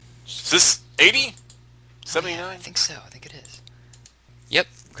Is this 80? Oh yeah, 79? I think so. I think it is. Yep,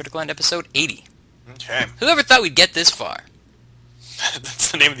 Critical End episode 80. Okay. Whoever thought we'd get this far?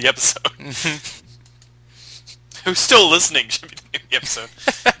 That's the name of the episode. Who's still listening should be the name of the episode.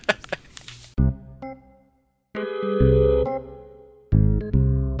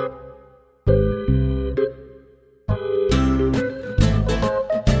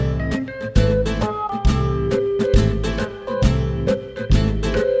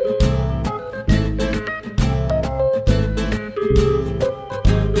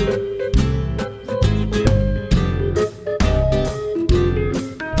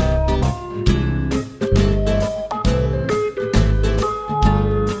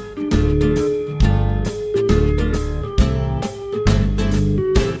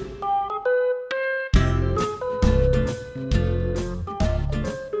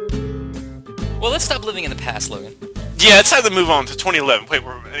 Well, let's stop living in the past, Logan. Yeah, it's time to move on to 2011. Wait,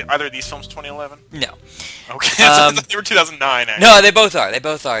 were either of these films 2011? No. Okay, I thought they were 2009, actually. No, they both are. They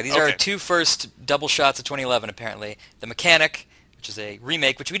both are. These are our Okay. two first double shots of 2011, apparently. The Mechanic, which is a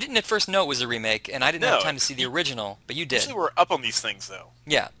remake, which we didn't at first know was a remake, and I didn't have No. time to see the original, but you did. Usually we're up on these things, though.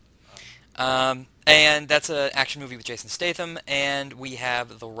 Yeah. And that's an action movie with Jason Statham, and we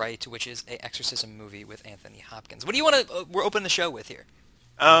have The Right, which is an exorcism movie with Anthony Hopkins. What do you want to we're open the show with here?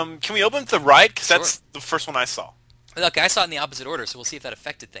 Can we open with The Right? Because Sure. that's the first one I saw. Look, I saw it in the opposite order, so we'll see if that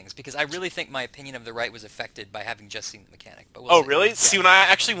affected things, because I really think my opinion of The Right was affected by having just seen The Mechanic. But we'll Oh, see. really? Yeah. See, when I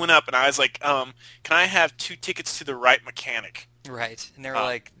actually went up and I was like, can I have 2 tickets to The Right Mechanic? Right, and they were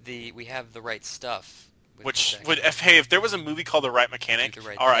like, we have the right stuff. Which is would, actually- if there was a movie called The Right Mechanic, Do the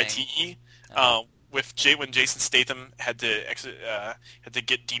Right R-I-T-E, with when Jason Statham had to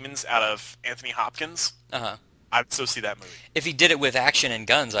get demons out of Anthony Hopkins, Uh-huh. I'd so see that movie. If he did it with action and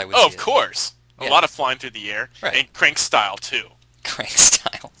guns, I would Oh, see of it. course. A Yeah. lot of flying through the air, Right. and Crank style too. Crank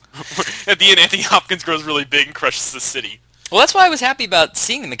style. At the end, Anthony Hopkins grows really big and crushes the city. Well, that's why I was happy about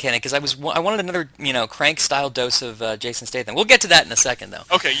seeing The Mechanic, because I wanted another, Crank style dose of Jason Statham. We'll get to that in a second, though.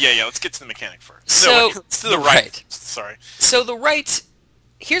 Okay, yeah. Let's get to The Mechanic first. So, let's do The Right. Right. Sorry. So The Right,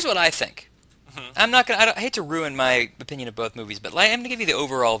 here's what I think. I hate to ruin my opinion of both movies, but I'm going to give you the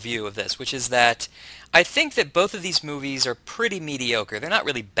overall view of this, which is that I think that both of these movies are pretty mediocre. They're not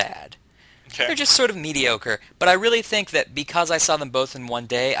really bad. Okay. They're just sort of mediocre. But I really think that because I saw them both in one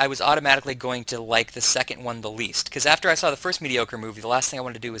day, I was automatically going to like the second one the least. Because after I saw the first mediocre movie, the last thing I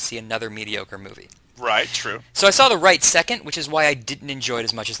wanted to do was see another mediocre movie. Right. True. So I saw The Right second, which is why I didn't enjoy it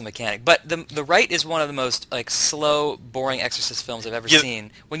as much as The Mechanic. But The Right is one of the most slow, boring exorcist films I've ever Yeah,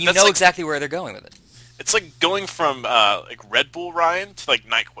 seen. When you that's know like- exactly where they're going with it. It's like going from Red Bull Ryan to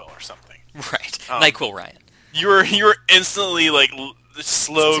NyQuil or something. Right. NyQuil Ryan. You were instantly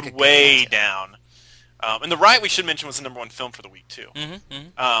slowed like a good way concept. down. And The Right, we should mention, was the #1 film for the week too.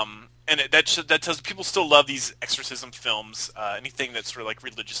 And that tells people still love these exorcism films. Anything that's sort of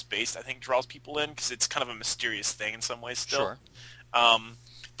religious based, I think, draws people in because it's kind of a mysterious thing in some ways still. Sure.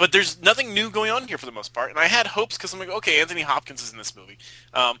 But there's nothing new going on here for the most part, and I had hopes because I'm like, okay, Anthony Hopkins is in this movie.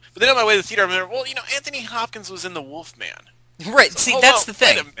 But then on my way to the theater, I'm like, well, Anthony Hopkins was in The Wolfman. Right. See, Hold that's on, the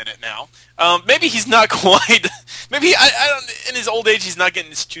thing. Wait a minute now. Maybe he's not quite. Maybe I don't. In his old age, he's not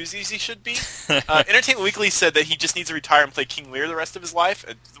getting as choosy as he should be. Entertainment Weekly said that he just needs to retire and play King Lear the rest of his life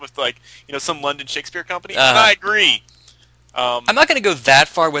with some London Shakespeare company. And I agree. I'm not going to go that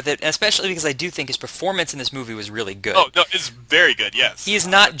far with it, especially because I do think his performance in this movie was really good. Oh no, it's very good. Yes. He is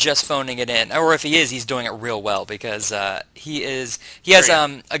not just phoning it in, or if he is, he's doing it real well because he has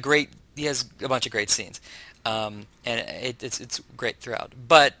a bunch of great scenes, and it's great throughout.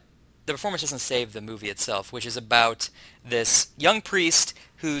 But the performance doesn't save the movie itself, which is about this young priest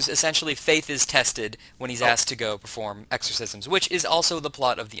whose essentially faith is tested when he's asked to go perform exorcisms, which is also the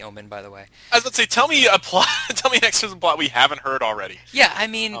plot of The Omen, by the way. I was about to say, tell me a plot. Tell me an exorcism plot we haven't heard already. Yeah, I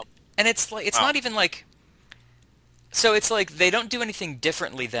mean, and it's not even so it's they don't do anything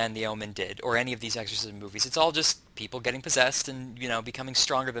differently than The Omen did, or any of these exorcism movies. It's all just people getting possessed and, becoming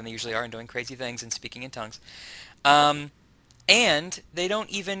stronger than they usually are and doing crazy things and speaking in tongues. And they don't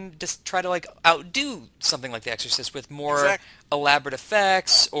even just try to outdo something like The Exorcist with more elaborate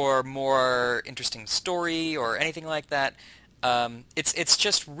effects or more interesting story or anything like that. It's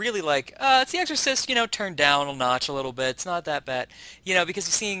just really it's The Exorcist, turned down a notch a little bit. It's not that bad, because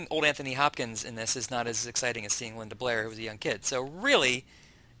seeing old Anthony Hopkins in this is not as exciting as seeing Linda Blair, who was a young kid. So really,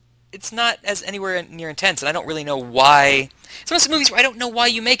 it's not as anywhere near intense, and I don't really know why. It's one of those movies where I don't know why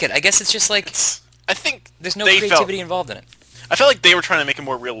you make it. I guess it's just I think there's no creativity involved in it. I felt like they were trying to make a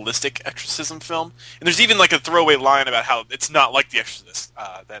more realistic exorcism film, and there's even a throwaway line about how it's not like The Exorcist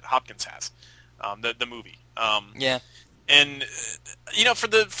that Hopkins has, the movie. Yeah. And for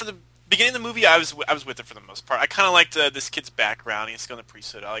the beginning of the movie, I was with it for the most part. I kind of liked this kid's background. He's going to the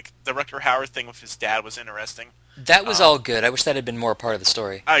priesthood. I like the Rutger Hauer thing with his dad was interesting. That was all good. I wish that had been more a part of the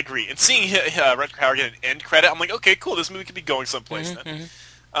story. I agree. And seeing Rutger Hauer get an end credit, I'm like, okay, cool. This movie could be going someplace then.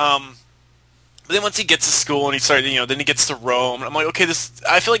 Mm-hmm. But then once he gets to school and he started, then he gets to Rome. And I'm like, okay,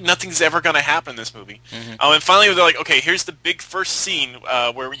 I feel like nothing's ever going to happen in this movie. Mm-hmm. And finally they're like, okay, here's the big first scene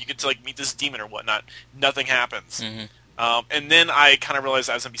where you get to like meet this demon or whatnot. Nothing happens. Mm-hmm. And then I kind of realized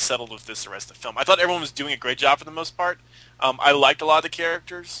I was going to be settled with this the rest of the film. I thought everyone was doing a great job for the most part. I liked a lot of the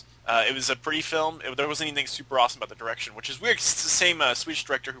characters. It was a pretty film. There wasn't anything super awesome about the direction, which is weird because it's the same Swedish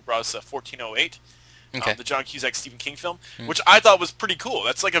director who brought us 1408. Okay. The John Cusack Stephen King film, which I thought was pretty cool.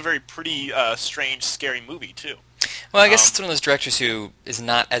 That's like a very pretty, strange, scary movie, too. Well, I guess it's one of those directors who is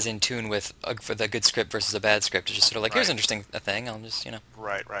not as in tune with for the good script versus a bad script. It's just sort of like, here's an interesting thing, I'll just,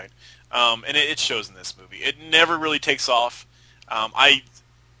 Right. And it shows in this movie. It never really takes off. I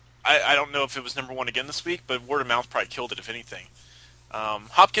don't know if it was number one again this week, but word of mouth probably killed it, if anything.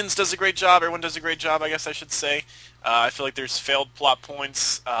 Hopkins does a great job. Everyone does a great job, I guess I should say. I feel like there's failed plot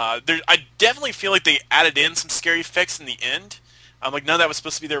points. I definitely feel like they added in some scary effects in the end. Like none of that was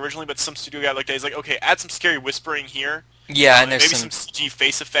supposed to be there originally, but some studio guy looked at it, he's like, okay, add some scary whispering here. Yeah, and there's maybe some CG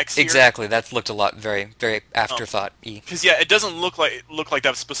face effects here. Exactly, that looked a lot very, very afterthought-y. Because it doesn't look like that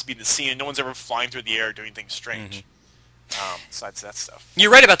was supposed to be the scene, and no one's ever flying through the air doing things strange. Besides that stuff.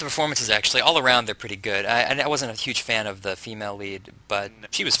 You're right about the performances, actually. All around, they're pretty good. I wasn't a huge fan of the female lead, but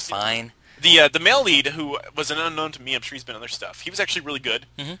she was fine. The male lead, who was an unknown to me, I'm sure he's been in other stuff, he was actually really good.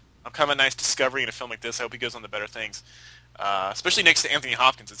 Mm-hmm. Kind of a nice discovery in a film like this. I hope he goes on to better things. Especially next to Anthony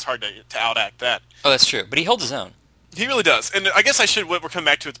Hopkins, it's hard to outact that. Oh, that's true. But he holds his own. He really does. And I guess what we're coming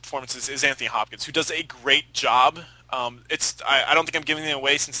back to with the performances is Anthony Hopkins, who does a great job. I don't think I'm giving it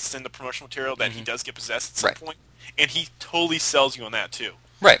away since it's in the promotional material that he does get possessed at some point. And he totally sells you on that, too.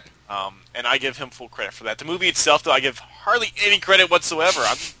 Right. And I give him full credit for that. The movie itself, though, I give hardly any credit whatsoever.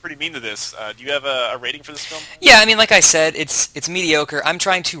 I'm pretty mean to this. Do you have a rating for this film? Yeah, I mean, like I said, it's mediocre. I'm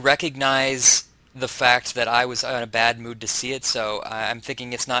trying to recognize the fact that I was in a bad mood to see it, so I'm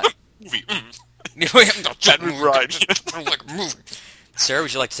thinking it's not... movie. Movie. Sir,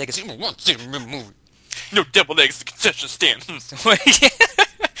 would you like to take a seat? Movie. No deviled eggs at the concession stand.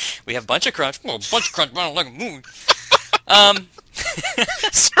 We have a bunch of crunch. Well, a bunch of crunch, but I don't like a movie.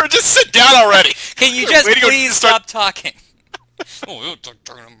 Sir, just sit down already. Can you just please stop talking? You're talking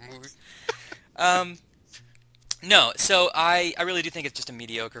about a movie. No, so I really do think it's just a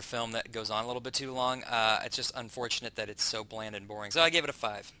mediocre film that goes on a little bit too long. It's just unfortunate that it's so bland and boring. So I gave it a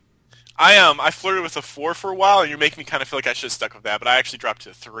 5. I flirted with a 4 for a while, and you're making me kind of feel like I should have stuck with that, but I actually dropped to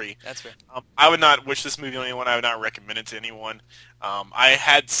a 3. That's fair. I would not wish this movie on anyone. I would not recommend it to anyone. I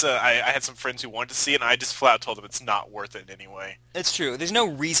had some friends who wanted to see it, and I just flat out told them it's not worth it in any way. It's true. There's no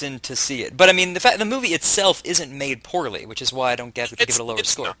reason to see it. But, I mean, the movie itself isn't made poorly, which is why I don't get to give it a lower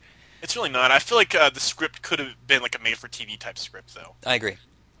score. No, it's really not. I feel like the script could have been like a made-for-TV type script, though. I agree.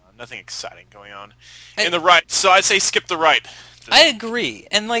 Nothing exciting going on. And the right, so I'd say skip the right. I agree.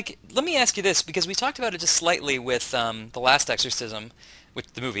 And, like, let me ask you this, because we talked about it just slightly with The Last Exorcism,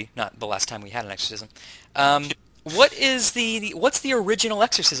 with the movie, not the last time we had an exorcism. What's the original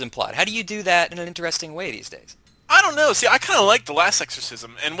exorcism plot? How do you do that in an interesting way these days? I don't know. See, I kind of like The Last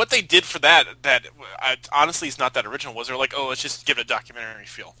Exorcism, and what they did for that honestly is not that original. Was they're like, oh, let's just give it a documentary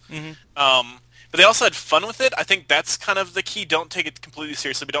feel. Mm-hmm. But they also had fun with it. I think that's kind of the key. Don't take it completely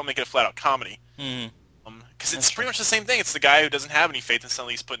seriously, but don't make it a flat-out comedy. Mm-hmm. Because it's pretty much the same thing. It's the guy who doesn't have any faith and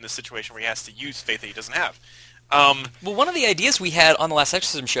suddenly he's put in this situation where he has to use faith that he doesn't have. Well, one of the ideas we had on the Last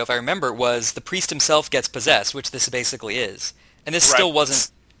Exorcism show, if I remember, was the priest himself gets possessed, which this basically is. And this still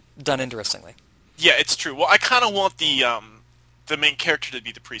wasn't done interestingly. Yeah, it's true. Well, I kind of want the main character to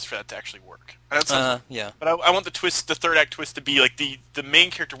be the priest for that to actually work. Yeah. But I want the third act twist to be like the main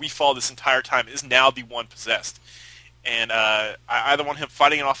character we follow this entire time is now the one possessed. And I either want him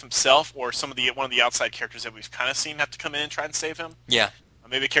fighting it off himself or one of the outside characters that we've kind of seen have to come in and try and save him. Yeah.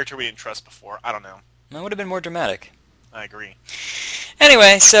 Maybe a character we didn't trust before. I don't know. That would have been more dramatic. I agree.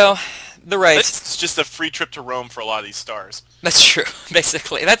 Anyway, so the right. It's just a free trip to Rome for a lot of these stars. That's true,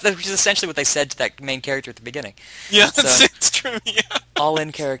 basically. That's essentially what they said to that main character at the beginning. Yeah, it's true, yeah. All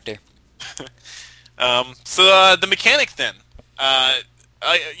in character. So the Mechanic then.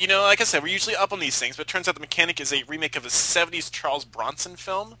 Like I said, we're usually up on these things, but it turns out The Mechanic is a remake of a 70s Charles Bronson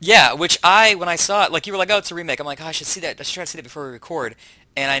film. Yeah, which when I saw it, like you were like, oh, it's a remake. I'm like, oh, I should see that. I should try to see that before we record.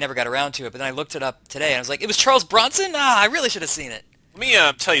 And I never got around to it, but then I looked it up today, and I was like, it was Charles Bronson? I really should have seen it. Let me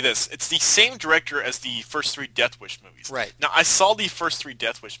tell you this. It's the same director as the first three Death Wish movies. Right. Now, I saw the first three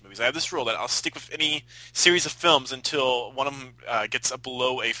Death Wish movies. I have this rule that I'll stick with any series of films until one of them gets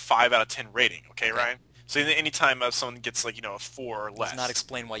below a 5 out of 10 rating. Okay, Ryan? So anytime someone gets like, a 4 or less. Does not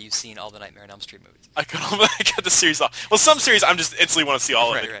explain why you've seen all the Nightmare on Elm Street movies. I cut the series off. Well, some series I'm just instantly want to see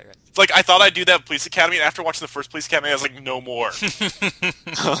all of it. Right. It's like I thought I'd do that with Police Academy, and after watching the first Police Academy, I was like, no more.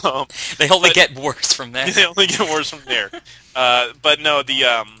 They only get worse from there. They only get worse from there. But no,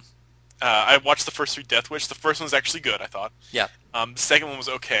 I watched the first three Death Wish. The first one was actually good, I thought. Yeah. The second one was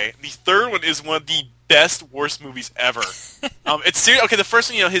okay. The third one is one of the best, worst movies ever. It's serious. Okay, the first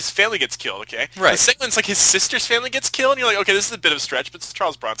one, his family gets killed, okay? Right. The second one's like his sister's family gets killed, and you're like, okay, this is a bit of a stretch, but it's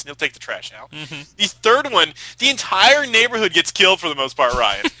Charles Bronson. He'll take the trash out. Mm-hmm. The third one, the entire neighborhood gets killed for the most part,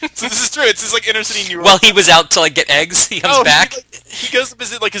 Ryan. So this is true. It's this like inner city New York. Well, he was out to like get eggs. He comes back. He goes to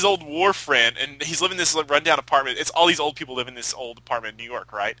visit like his old war friend, and he's living in this like rundown apartment. It's all these old people live in this old apartment in New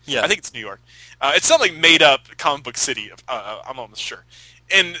York, right? Yeah. I think it's New York. It's not like made up comic book city. I'm almost sure.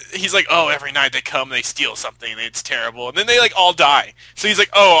 And he's like, oh, every night they come, they steal something, and it's terrible. And then they, like, all die. So he's like,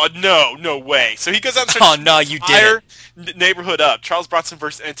 oh, no way. So he goes out and starts Oh, no, you the entire didn't. neighborhood up. Charles Bronson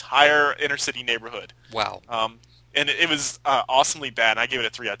versus an entire inner-city neighborhood. Wow. And it was awesomely bad, and I gave it a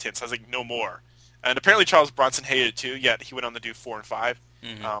 3 out of 10, so I was like, no more. And apparently Charles Bronson hated it, too, yet he went on to do 4 and 5.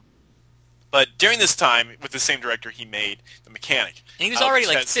 Mm-hmm. But during this time, with the same director, he made The Mechanic. And he was already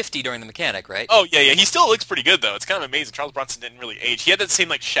like 50 during The Mechanic, right? Oh, yeah. He still looks pretty good, though. It's kind of amazing. Charles Bronson didn't really age. He had that same,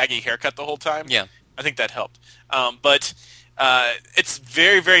 like, shaggy haircut the whole time. Yeah. I think that helped. But it's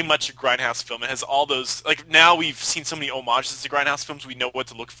very, very much a Grindhouse film. It has all those, like, now we've seen so many homages to Grindhouse films, we know what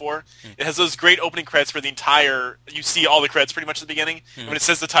to look for. It has those great opening credits where you see all the credits pretty much at the beginning. And when it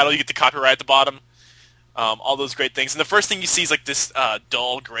says the title, you get the copyright at the bottom. All those great things. And the first thing you see is, like, this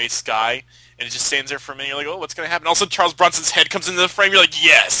dull gray sky. And it just stands there for a minute. You're like, oh, what's going to happen? Also, Charles Bronson's head comes into the frame. You're like,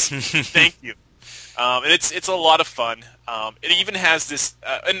 yes, thank you. And it's a lot of fun. It even has this,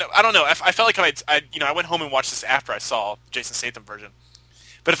 and I don't know. I felt like I went home and watched this after I saw Jason Statham version.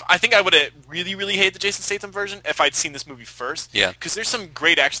 But I think I would have really, really hated the Jason Statham version if I'd seen this movie first. Yeah. Because there's some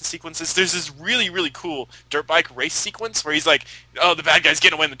great action sequences. There's this really, really cool dirt bike race sequence where he's like, oh, the bad guy's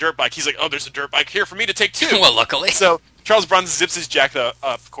getting away in the dirt bike. He's like, oh, there's a dirt bike here for me to take too. Well, luckily. So Charles Bronson zips his jacket up,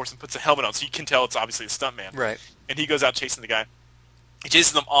 of course, and puts a helmet on, so you can tell it's obviously a stuntman. Right. And he goes out chasing the guy. He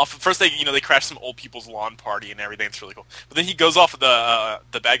chases them off. First, they crash some old people's lawn party and everything. It's really cool. But then he goes off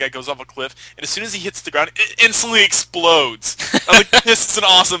the bad guy goes off a cliff, and as soon as he hits the ground, it instantly explodes. I'm like, this is an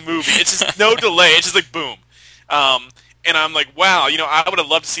awesome movie. It's just no delay. It's just like boom. And I'm like, wow. I would have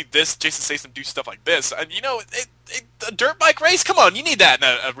loved to see this Jason Statham do stuff like this. And a dirt bike race. Come on, you need that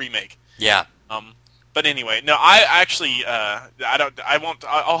in a remake. Yeah. But anyway, no, I actually,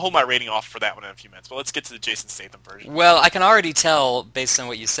 I'll hold my rating off for that one in a few minutes, but let's get to the Jason Statham version. Well, I can already tell, based on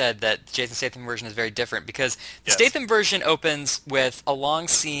what you said, that the Jason Statham version is very different, because the Statham version opens with a long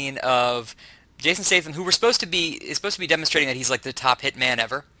scene of Jason Statham, who is supposed to be demonstrating that he's like the top hitman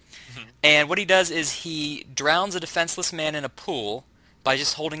ever, and what he does is he drowns a defenseless man in a pool by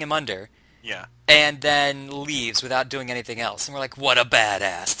just holding him under. Yeah. And then leaves without doing anything else. And we're like, what a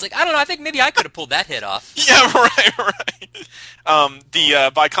badass. It's like, I don't know, I think maybe I could have pulled that hit off. Yeah,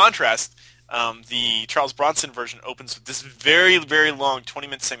 right. By contrast, the Charles Bronson version opens with this very, very long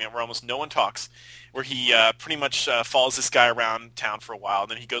 20-minute segment where almost no one talks, where he pretty much follows this guy around town for a while. And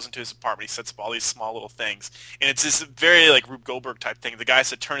then he goes into his apartment. He sets up all these small little things. And it's this very, like, Rube Goldberg type thing. The guy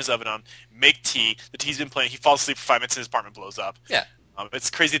has to turn his oven on, make tea. The tea's been playing. He falls asleep for 5 minutes and his apartment blows up. Yeah.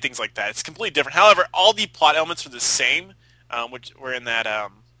 It's crazy things like that. It's completely different. However, all the plot elements are the same, which were in that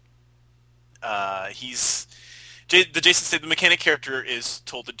the Jason Statham, the mechanic character, is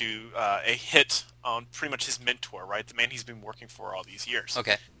told to do a hit on pretty much his mentor, right? The man he's been working for all these years.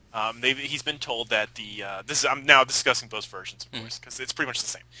 Okay. He's been told that I'm now discussing both versions, of course, because it's pretty much the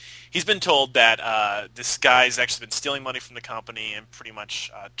same. He's been told that this guy's actually been stealing money from the company and pretty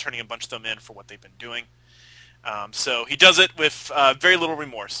much turning a bunch of them in for what they've been doing. So he does it with very little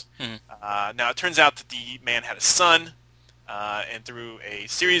remorse. Now, it turns out that the man had a son, and through a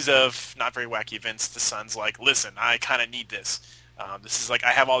series of not very wacky events, the son's like, listen, I kind of need this. This is like,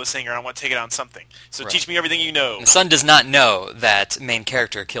 I have all this anger, I want to take it on something. So teach me everything you know. And the son does not know that main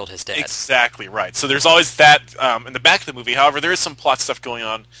character killed his dad. Exactly right. So there's always that in the back of the movie. However, there is some plot stuff going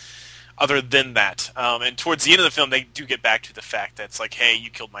on other than that. And towards the end of the film, they do get back to the fact that it's like, hey, you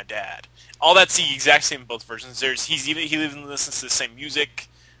killed my dad. All that's the exact same in both versions. He even listens to the same music.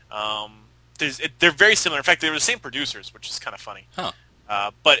 They're very similar. In fact, they're the same producers, which is kind of funny. Huh.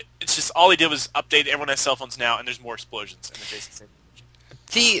 But it's just all they did was update. Everyone has cell phones now, and there's more explosions in the Jason Statham version.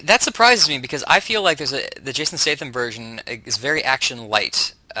 That surprises me because I feel like the Jason Statham version is very action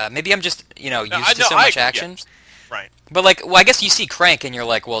light. Maybe I'm just used to so much action. Yeah, right. But like, well, I guess you see Crank and you're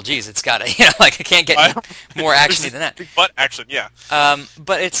like, well, geez, it's gotta, like I can't get any more actiony than that. Butt action, yeah.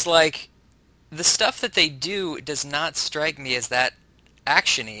 But it's like the stuff that they do does not strike me as that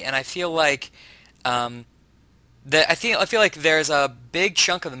actiony, and I feel like I feel like there's a big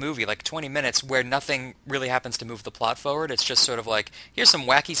chunk of the movie, like 20 minutes, where nothing really happens to move the plot forward. It's just sort of like, here's some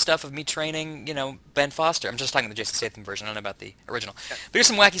wacky stuff of me training, Ben Foster. I'm just talking the Jason Statham version, I don't know about the original. Yeah. But here's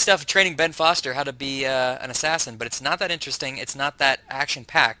some wacky stuff of training Ben Foster how to be an assassin, but it's not that interesting, it's not that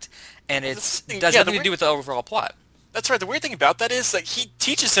action-packed, and it does nothing to do with the overall plot. That's right. The weird thing about that is, like, he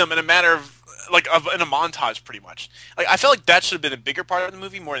teaches him in a matter of, in a montage, pretty much. Like, I felt like that should have been a bigger part of the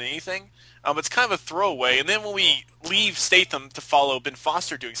movie more than anything. It's kind of a throwaway, and then when we leave Statham to follow Ben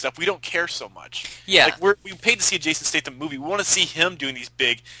Foster doing stuff, we don't care so much. Yeah. Like, we paid to see a Jason Statham movie. We want to see him doing these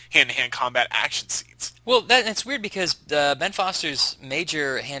big hand-to-hand combat action scenes. Well, it's weird because Ben Foster's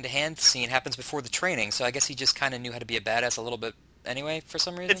major hand-to-hand scene happens before the training, so I guess he just kind of knew how to be a badass a little bit anyway, for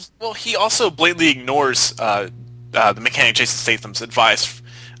some reason. Well, he also blatantly ignores the mechanic Jason Statham's advice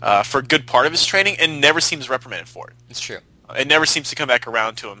for a good part of his training and never seems reprimanded for it. It's true. It never seems to come back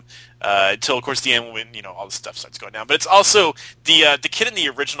around to him until, of course, the end when all this stuff starts going down. But it's also the kid in the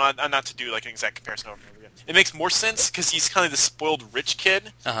original. Not to do like an exact comparison over and over again. It makes more sense because he's kind of the spoiled rich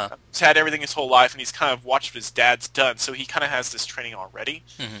kid. Who's had everything his whole life, and he's kind of watched what his dad's done, so he kind of has this training already.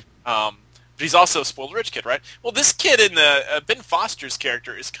 But he's also a spoiled rich kid, right? Well, this kid in the Ben Foster's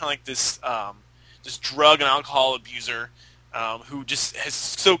character is kind of like this drug and alcohol abuser who just is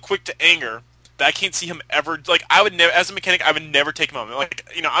so quick to anger. I can't see him ever, like, I would never, as a mechanic, I would never take him home. Like,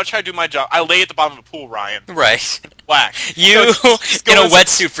 I'll try to do my job. I lay at the bottom of a pool, Ryan. Right. Whack. You, in a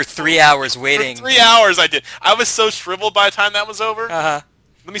wetsuit for 3 hours waiting. For 3 hours I did. I was so shriveled by the time that was over. Uh-huh.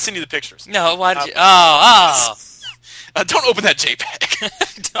 Let me send you the pictures. No, why did you, don't open that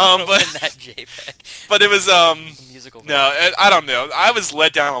JPEG. Don't open that JPEG. But it was, musical no, I don't know. I was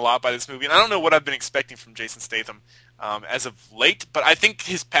let down a lot by this movie, and I don't know what I've been expecting from Jason Statham. As of late, but I think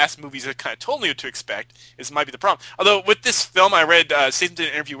his past movies have kind of told me what to expect. This might be the problem. Although with this film, I read Statham did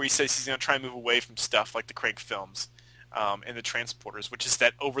an interview where he says he's going to try and move away from stuff like the Crank films and the Transporters, which is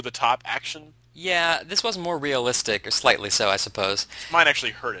that over-the-top action. Yeah, this was more realistic, or slightly so, I suppose. Mine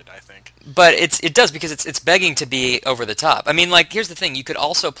actually hurt it, I think. But it does, because it's begging to be over the top. I mean, like, here's the thing. You could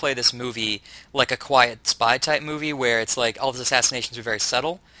also play this movie like a Quiet Spy type movie, where it's like all the assassinations are very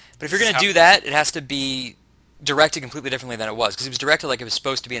subtle. But if you're going to do that, it has to be directed completely differently than it was, because it was directed like it was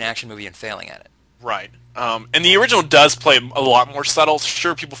supposed to be an action movie and failing at it. Right. And the original does play a lot more subtle.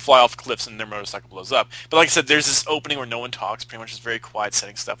 Sure, people fly off cliffs and their motorcycle blows up. But like I said, there's this opening where no one talks, pretty much just very quiet,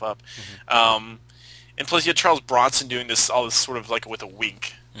 setting stuff up. And plus you had Charles Bronson doing all this sort of like with a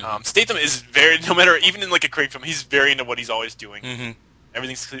wink. Statham is very, no matter, even in like a Craig film, he's very into what he's always doing.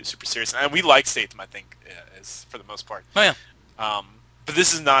 Everything's super serious. And we like Statham, I think, for the most part. Oh, yeah. But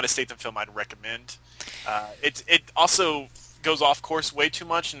this is not a Statham film I'd recommend. It also goes off course way too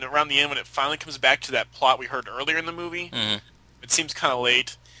much, and around the end when it finally comes back to that plot we heard earlier in the movie, it seems kind of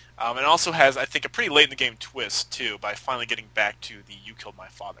late. And it also has, I think, a pretty late in the game twist, too, by finally getting back to the "you killed my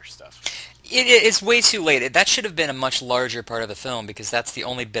father" stuff. It's way too late. That should have been a much larger part of the film, because that's the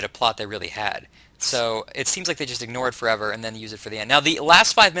only bit of plot they really had. So it seems like they just ignore it forever and then use it for the end. Now, the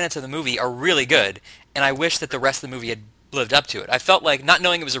last 5 minutes of the movie are really good, and I wish that the rest of the movie had lived up to it. I felt like, not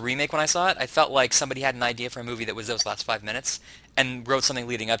knowing it was a remake when I saw it, I felt like somebody had an idea for a movie that was those last 5 minutes and wrote something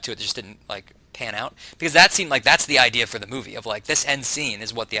leading up to it that just didn't, like, pan out. Because that seemed like that's the idea for the movie, of, like, this end scene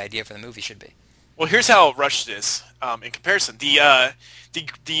is what the idea for the movie should be. Well, here's how rushed it is in comparison. The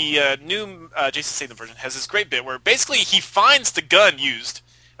new Jason Statham version has this great bit where basically he finds the gun used,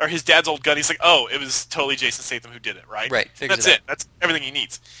 or his dad's old gun. He's like, oh, it was totally Jason Statham who did it, right? Right. That's it. That's everything he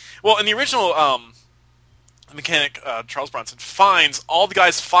needs. Well, in the original mechanic, Charles Bronson finds all the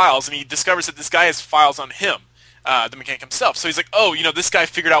guy's files, and he discovers that this guy has files on him, the mechanic himself. So he's like, oh, this guy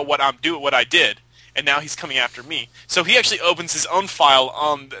figured out what I did, and now he's coming after me. So he actually opens his own file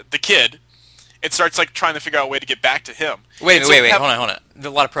on the kid and starts like trying to figure out a way to get back to him. Wait, hold on. There's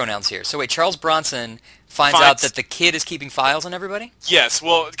a lot of pronouns here. So wait, Charles Bronson finds out that the kid is keeping files on everybody? Yes,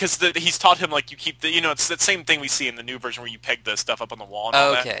 well, because he's taught him, like, you keep the, it's that same thing we see in the new version where you peg the stuff up on the wall and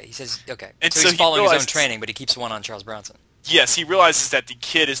all that. Okay, he says, okay. And so he's following his own training, but he keeps one on Charles Bronson. Yes, he realizes that the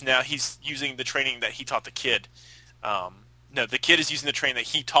kid is now, he's using the training that he taught the kid. No, the kid is using the training that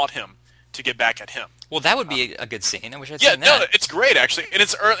he taught him to get back at him. Well, that would be a good scene. I wish I'd seen that. Yeah, no, it's great, actually. And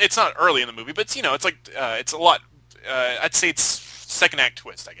it's not early in the movie, but it's, it's a lot, I'd say it's second act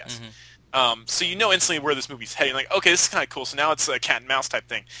twist, I guess. So you know instantly where this movie's heading. Like, okay, this is kind of cool. So now it's a cat and mouse type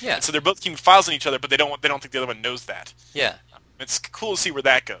thing. Yeah. And so they're both keeping files on each other, but they don't think the other one knows that. Yeah. It's cool to see where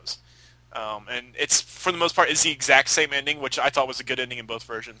that goes. And it's, for the most part, is the exact same ending, which I thought was a good ending in both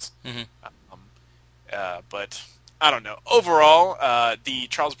versions. But I don't know. Overall, the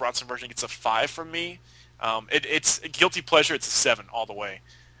Charles Bronson version gets a 5 from me. It's a guilty pleasure. It's a 7 all the way.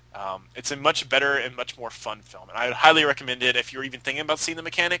 It's a much better and much more fun film, and I would highly recommend it if you're even thinking about seeing The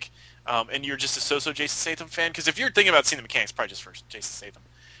Mechanic, and you're just a so-so Jason Statham fan. Because if you're thinking about seeing The Mechanic, it's probably just for Jason Statham.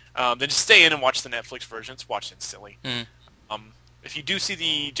 Then just stay in and watch the Netflix version. It's watched instantly. If you do see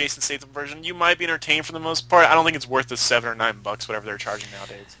the Jason Statham version, you might be entertained for the most part. I don't think it's worth the $7 or $9, whatever they're charging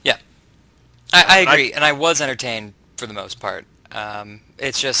nowadays. Yeah, I agree, and I was entertained for the most part.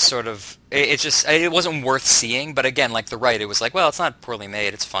 It's just sort of, it wasn't worth seeing, but again, like The Right, it was like, well, it's not poorly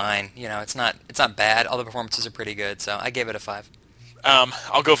made, it's fine, it's not bad, all the performances are pretty good, so I gave it a 5.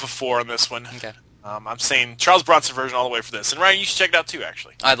 I'll go for 4 on this one. Okay. I'm saying Charles Bronson version all the way for this, and Ryan, you should check it out too,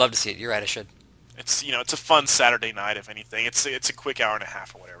 actually. I'd love to see it, you're right, I should. It's, it's a fun Saturday night, if anything. It's a quick hour and a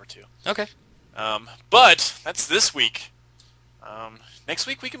half or whatever, too. Okay. But, that's this week. Next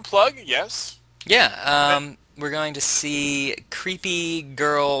week we can plug, yes? Yeah, we're going to see creepy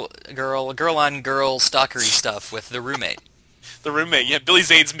girl on girl stalkery stuff with The Roommate. The Roommate, yeah. Billy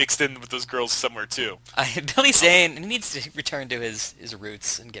Zane's mixed in with those girls somewhere too. Billy Zane needs to return to his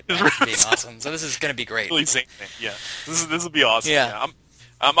roots and get back to being awesome. So this is going to be great. Billy Zane, yeah. This will be awesome. Yeah.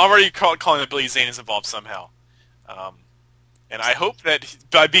 I'm already calling that Billy Zane is involved somehow. And I hope that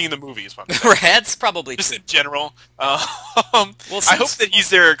by being in the movie is what I'm saying. That's probably just true. in general. I hope that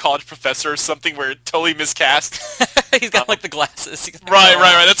he's their college professor or something where totally miscast. He's got like the glasses.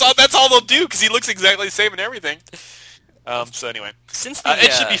 Right. That's all they'll do because he looks exactly the same and everything. So anyway, since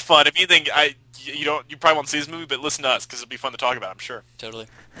it should be fun. If you think you probably won't see this movie, but listen to us because it'll be fun to talk about. I'm sure. Totally.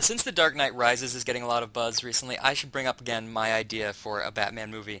 Since The Dark Knight Rises is getting a lot of buzz recently, I should bring up again my idea for a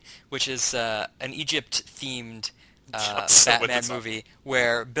Batman movie, which is an Egypt-themed Batman movie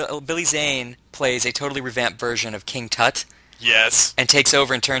where Billy Zane plays a totally revamped version of King Tut. Yes. And takes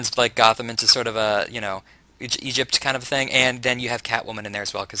over and turns like Gotham into sort of a Egypt kind of thing, and then you have Catwoman in there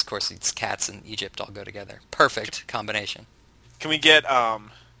as well because of course it's cats and Egypt all go together. Perfect combination. Can we get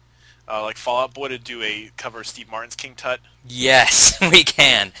like Fall Out Boy to do a cover of Steve Martin's King Tut? Yes, we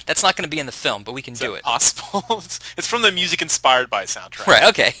can. That's not going to be in the film, but we can do it. Possible? It's from the Music Inspired By soundtrack. Right,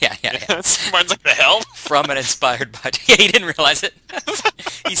 okay, yeah. Steve Martin's like, the hell? From and inspired by... Yeah, he didn't realize it.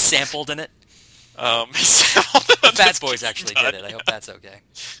 He sampled in it. He sampled it. The Fat Boys actually did it. I hope that's okay.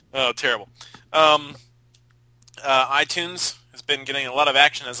 Oh, terrible. iTunes has been getting a lot of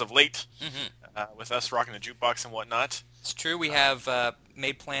action as of late, with us rocking the jukebox and whatnot. It's true. We have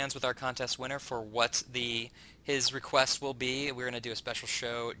made plans with our contest winner for what his request will be. We're going to do a special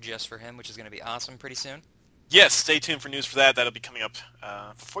show just for him, which is going to be awesome pretty soon. Yes, stay tuned for news for that. That'll be coming up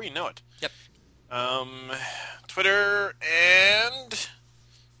before you know it. Yep. Twitter and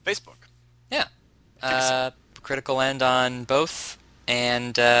Facebook. Yeah. Critical End on both.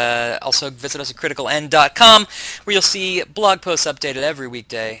 And also visit us at criticalend.com, where you'll see blog posts updated every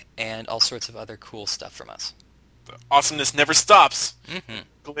weekday and all sorts of other cool stuff from us. The awesomeness never stops.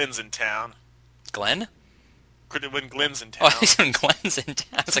 Glenn's in town. Glenn? When Glenn's in town. Oh, he's when Glenn's in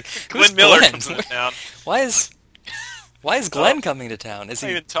town. I was like, Glenn Miller comes into town. Why is Glenn coming to town? What are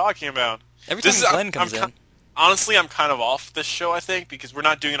you even talking about? Every time Glenn comes in. Honestly, I'm kind of off this show, I think, because we're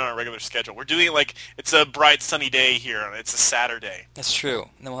not doing it on a regular schedule. We're doing it like it's a bright, sunny day here, and it's a Saturday. That's true.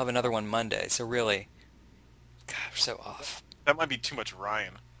 And then we'll have another one Monday. So really, God, we're so off. That might be too much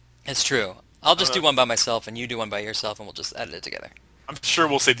Ryan. It's true. I'll just do one by myself, and you do one by yourself, and we'll just edit it together. I'm sure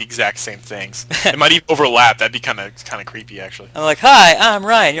we'll say the exact same things. It might even overlap. That'd be kind of creepy, actually. I'm like, hi, I'm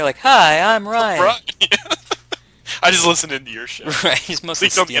Ryan. You're like, hi, I'm Ryan. Right. I just listened into your show. Right. He's mostly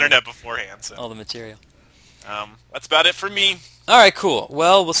leaked on the internet beforehand. So. All the material. That's about it for me. All right, cool.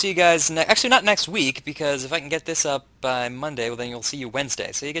 Well, we'll see you guys actually not next week, because if I can get this up by Monday, well, then you'll see you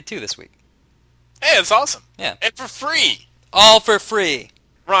Wednesday. So you get 2 this week. Hey, that's awesome. Yeah. And for free. All for free.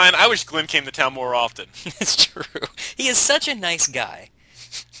 Ryan, I wish Glenn came to town more often. It's true. He is such a nice guy.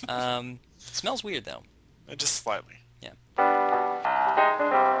 Smells weird, though. Just slightly. Yeah.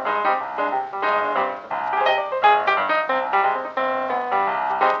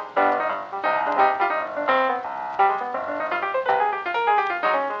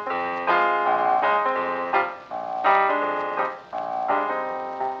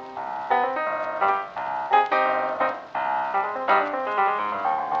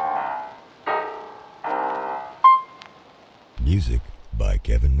 Music by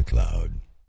Kevin MacLeod.